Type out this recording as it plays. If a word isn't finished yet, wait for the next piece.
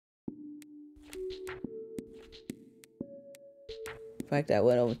In fact, I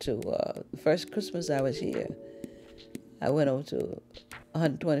went over to, the first Christmas I was here, I went over to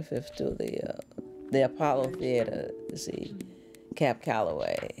 125th to the Apollo Theater to see Cab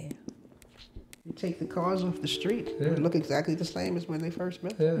Calloway. You take the cars off the street, Yeah. they look exactly the same as when they first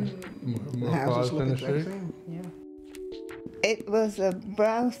met. Yeah, The more houses cars look in the exactly the street. same. Yeah. It was a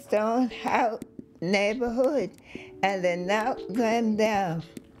brownstone house neighborhood, and they knocked them down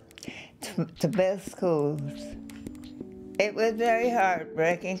to build schools. It was very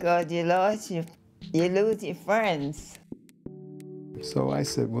heartbreaking because you lose your friends. So I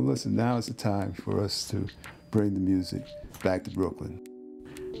said, well, listen, now is the time for us to bring the music back to Brooklyn.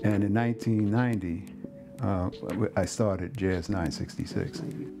 And in 1990, I started Jazz 966.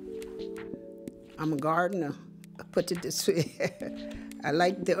 I'm a gardener. I put it this way. I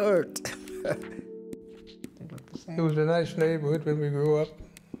like the earth. It was a nice neighborhood when we grew up.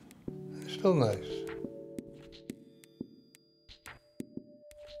 It's still nice.